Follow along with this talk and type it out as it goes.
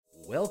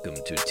Welcome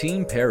to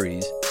Team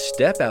Perry's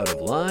Step Out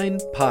of Line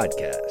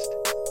podcast,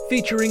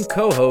 featuring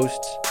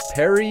co-hosts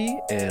Perry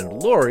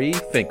and Lori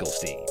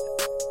Finkelstein.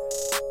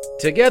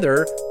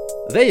 Together,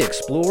 they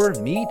explore,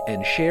 meet,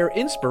 and share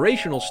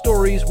inspirational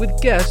stories with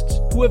guests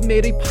who have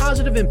made a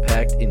positive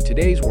impact in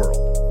today's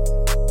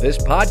world. This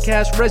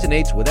podcast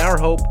resonates with our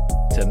hope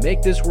to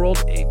make this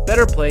world a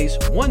better place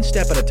one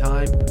step at a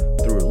time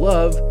through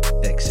love,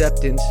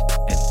 acceptance,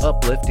 and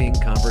uplifting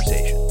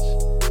conversations.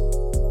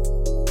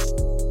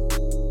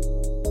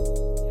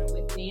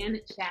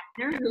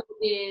 Shatner, who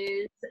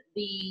is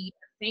the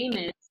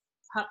famous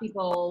Puppy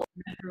Bowl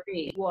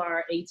referee. You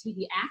are a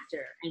TV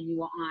actor, and you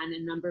were on a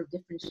number of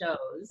different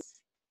shows.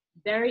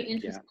 Very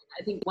interesting. Yeah.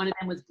 I think one of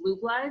them was Blue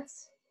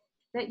Bloods,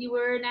 that you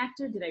were an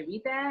actor. Did I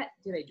read that?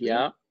 Did I?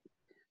 Yeah.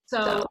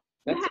 So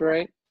that's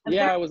right.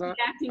 Yeah, I was on a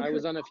few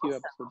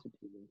episodes of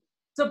TV.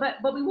 So,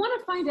 but we want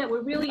to find out.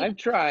 We're really. I've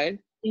tried.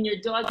 In your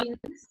dogginess,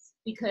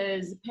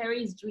 because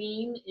Perry's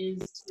dream is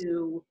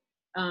to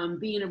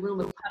be in a room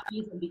with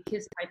puppies and be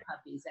kissed by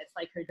puppies. That's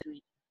like her dream.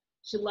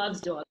 She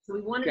loves dogs. So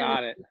we wanted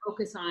to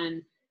focus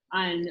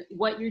on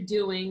what you're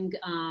doing,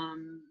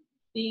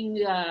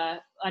 being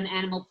on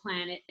Animal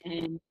Planet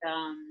and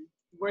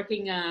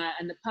working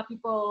on the Puppy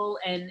Bowl,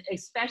 and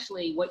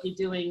especially what you're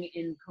doing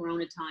in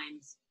Corona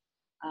times,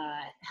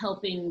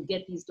 helping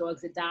get these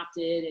dogs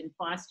adopted and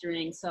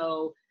fostering.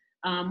 So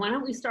why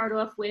don't we start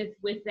off with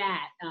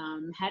that?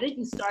 How did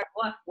you start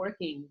off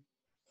working,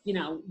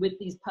 with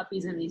these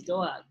puppies and these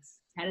dogs?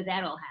 How did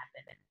that all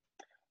happen?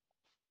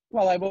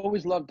 Well, I've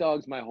always loved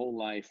dogs my whole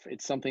life.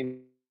 It's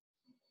something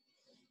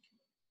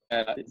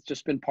it's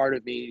just been part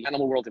of me.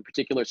 Animal world in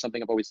particular is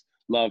something I've always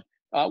loved.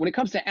 When it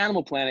comes to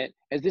Animal Planet,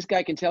 as this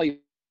guy can tell you,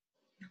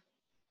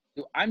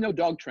 I'm no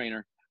dog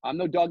trainer. I'm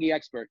no doggy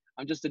expert.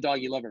 I'm just a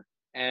doggy lover.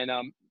 And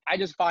I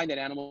just find that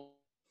animals,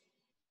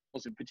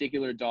 in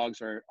particular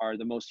dogs, are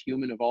the most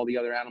human of all the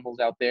other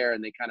animals out there,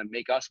 and they kind of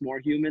make us more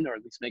human, or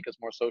at least make us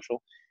more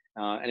social.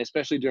 And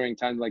especially during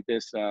times like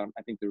this,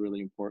 I think they're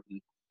really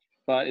important.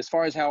 But as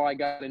far as how I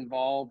got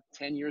involved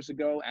 10 years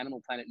ago,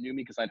 Animal Planet knew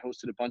me because I'd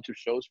hosted a bunch of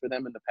shows for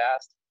them in the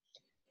past.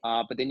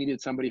 But they needed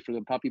somebody for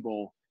the Puppy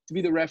Bowl to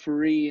be the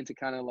referee and to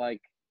kind of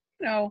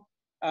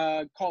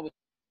call the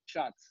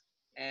shots.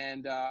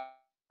 And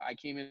I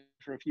came in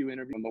for a few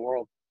interviews in the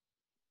world.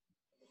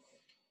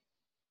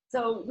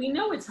 So we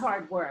know it's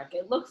hard work.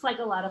 It looks like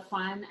a lot of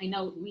fun. I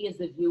know we as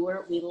the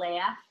viewer, we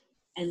laugh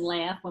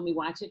when we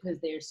watch it because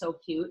they're so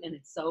cute and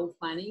it's so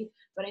funny.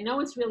 But I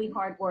know it's really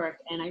hard work.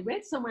 And I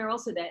read somewhere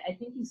also that I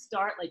think you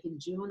start like in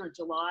June or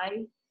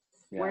July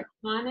working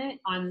on it,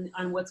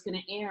 on what's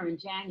going to air in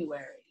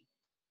January.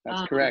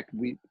 That's correct.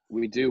 We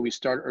do. We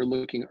start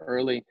looking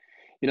early.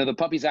 The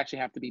puppies actually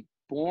have to be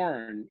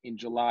born in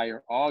July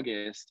or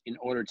August in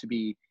order to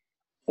be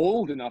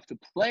old enough to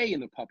play in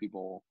the Puppy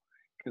Bowl,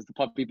 because the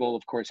Puppy Bowl,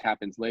 of course,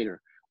 happens later.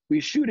 We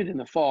shoot it in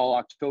the fall,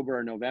 October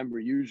or November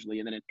usually,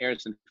 and then it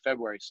airs in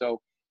February. So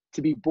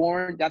to be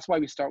born, that's why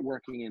we start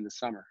working in the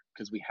summer,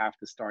 because we have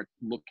to start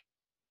looking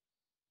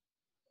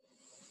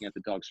at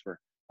the dogs for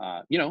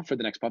the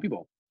next Puppy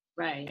Bowl.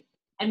 Right.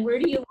 And where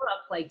do you look?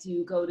 Like, do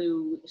you go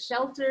to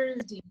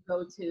shelters? Do you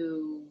go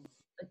to,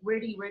 where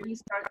do you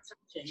start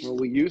searching? Well,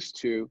 we used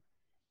to.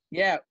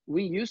 Yeah,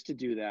 we used to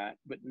do that,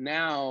 but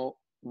now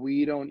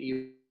we don't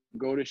even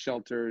go to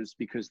shelters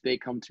because they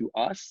come to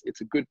us. It's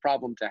a good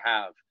problem to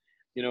have.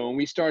 When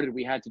we started,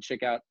 we had to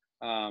check out,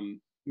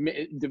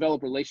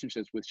 develop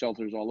relationships with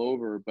shelters all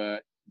over,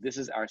 but this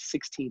is our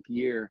 16th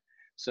year.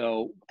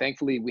 So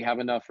thankfully we have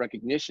enough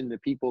recognition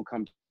that people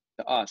come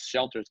to us,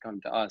 shelters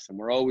come to us, and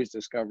we're always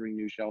discovering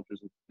new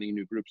shelters and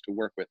new groups to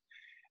work with.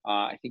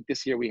 I think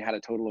this year we had a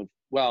total of,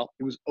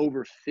 it was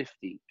over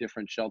 50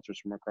 different shelters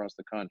from across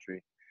the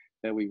country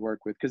that we work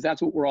with, because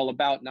that's what we're all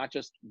about, not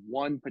just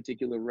one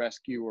particular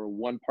rescue or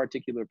one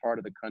particular part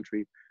of the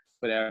country,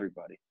 but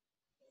everybody.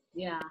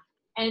 Yeah.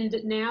 And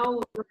now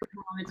for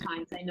Corona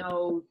times, I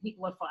know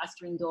people are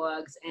fostering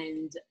dogs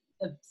and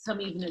some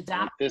even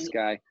adopting. This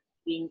guy.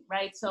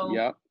 Right. So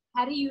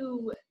How do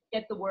you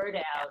get the word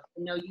out?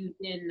 I know you've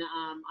been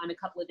on a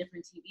couple of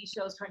different TV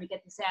shows trying to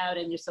get this out,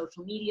 and your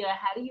social media.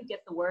 How do you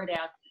get the word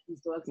out that these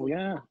dogs?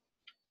 Yeah.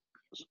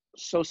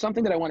 So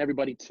something that I want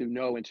everybody to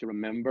know and to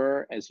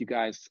remember, as you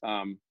guys,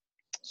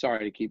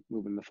 sorry to keep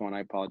moving the phone,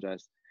 I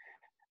apologize.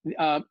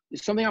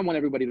 Something I want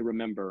everybody to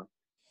remember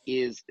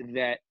is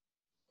that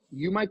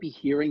you might be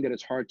hearing that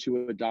it's hard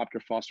to adopt or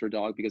foster a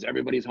dog because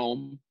everybody's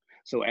home.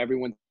 So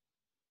everyone's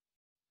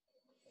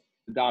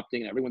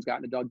adopting and everyone's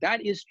gotten a dog.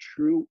 That is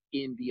true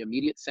in the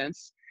immediate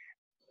sense.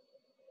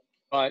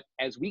 But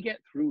as we get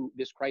through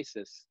this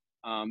crisis,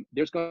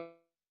 there's going to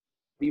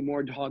be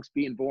more dogs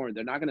being born.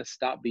 They're not going to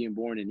stop being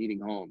born and needing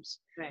homes.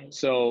 Right.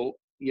 So,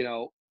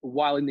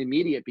 while in the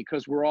immediate,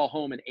 because we're all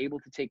home and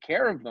able to take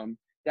care of them,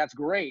 that's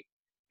great.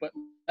 But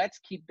let's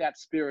keep that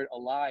spirit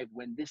alive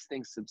when this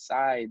thing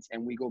subsides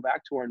and we go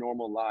back to our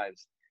normal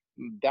lives.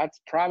 That's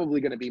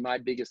probably going to be my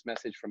biggest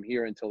message from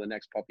here until the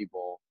next Puppy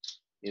Bowl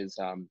is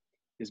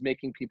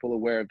making people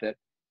aware of that,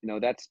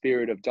 that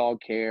spirit of dog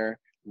care,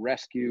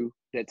 rescue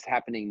that's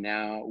happening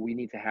now, we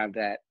need to have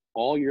that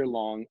all year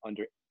long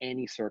under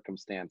any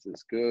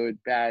circumstances, good,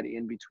 bad,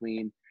 in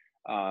between.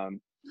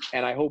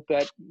 And I hope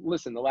that,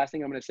 listen, the last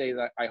thing I'm going to say is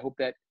that I hope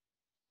that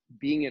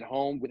being at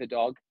home with a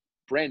dog,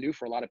 brand new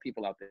for a lot of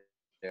people out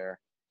there,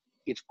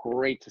 it's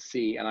great to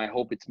see. And I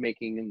hope it's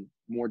making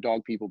more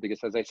dog people, because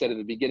as I said at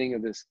the beginning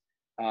of this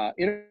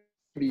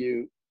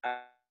interview,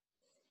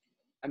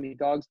 I mean,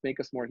 dogs make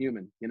us more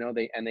human, you know,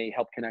 they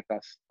help connect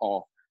us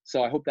all.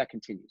 So I hope that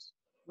continues.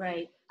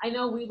 Right. I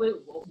know we were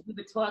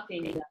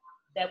talking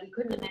that we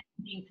couldn't imagine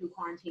being through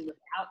quarantine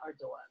without our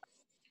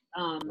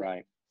dogs.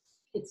 Right.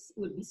 It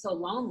would be so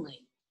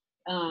lonely.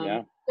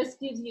 Yeah. This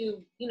gives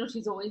you, you know,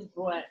 she's always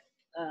brought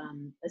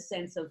a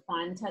sense of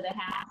fun to the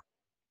house,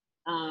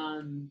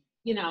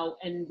 you know,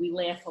 and we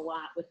laugh a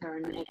lot with her.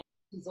 And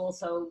she's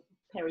also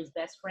Perry's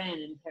best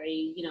friend, and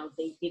Perry, you know,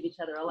 they give each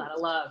other a lot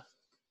of love.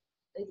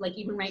 Like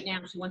even right now,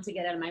 she wants to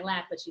get out of my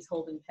lap, but she's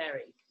holding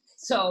Perry.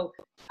 So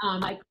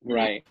I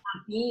right.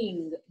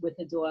 being with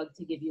the dog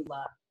to give you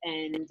love.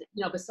 And,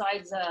 you know,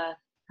 besides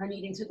her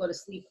needing to go to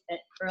sleep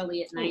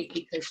early at night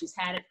because she's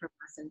had it from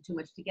us and too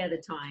much together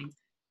time,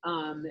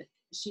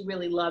 she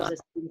really loves us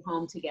being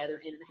home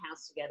together in the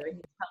house together. And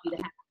it's probably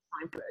to have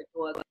time for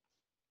a dog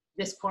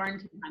this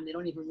quarantine time. They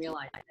don't even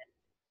realize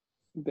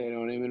it. They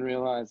don't even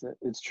realize it.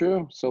 It's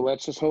true. So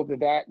let's just hope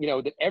that, you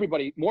know, that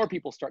everybody, more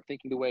people start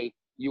thinking the way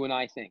you and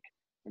I think.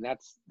 And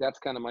that's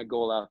kind of my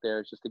goal out there,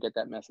 is just to get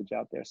that message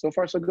out there. So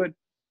far, so good.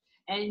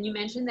 And you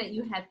mentioned that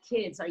you have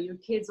kids. Are your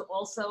kids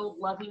also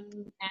loving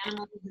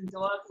animals and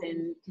dogs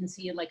and can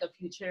see like a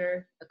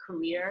future, a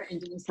career in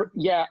doing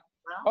something? Yeah.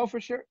 Well? Oh, for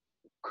sure.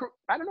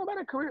 I don't know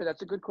about a career.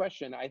 That's a good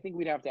question. I think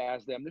we'd have to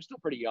ask them. They're still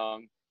pretty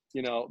young,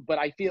 you know, but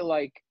I feel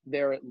like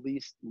they're at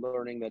least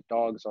learning that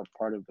dogs are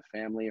part of the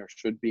family, or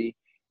should be.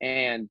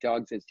 And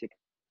dogs, as you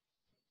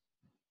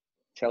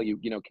tell you,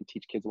 you know, can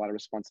teach kids a lot of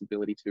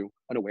responsibility too,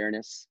 an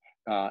awareness,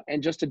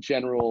 and just a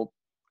general,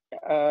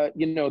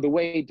 you know, the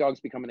way dogs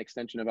become an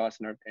extension of us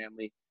and our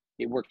family.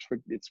 It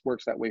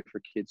works that way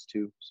for kids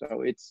too.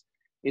 So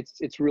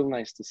it's real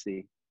nice to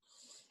see.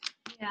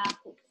 Yeah.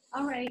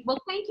 All right. Well,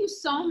 thank you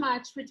so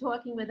much for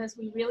talking with us.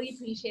 We really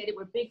appreciate it.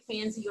 We're big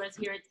fans of yours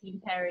here at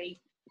Team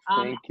Perry.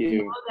 Thank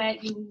you. I know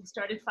that you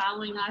started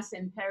following us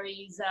in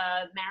Perry's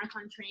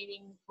marathon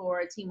training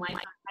for Team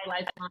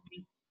Lifeline,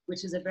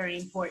 which is a very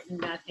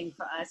important thing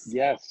for us.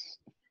 Yes.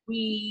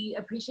 We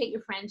appreciate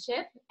your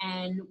friendship,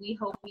 and we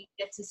hope we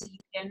get to see you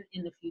again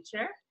in the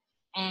future.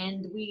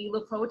 And we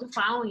look forward to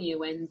following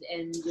you and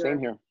your Same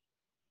here.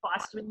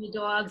 Fostering the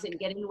dogs and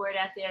getting the word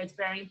out there. It's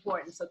very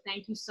important. So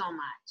thank you so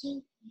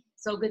much.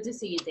 So good to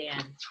see you,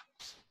 Dan.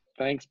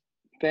 Thanks.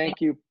 Thank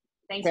you.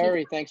 Thanks,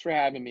 Perry, thanks for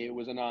having me. It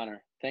was an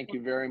honor. Thank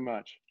you very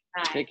much.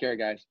 Bye. Take care,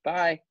 guys.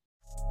 Bye.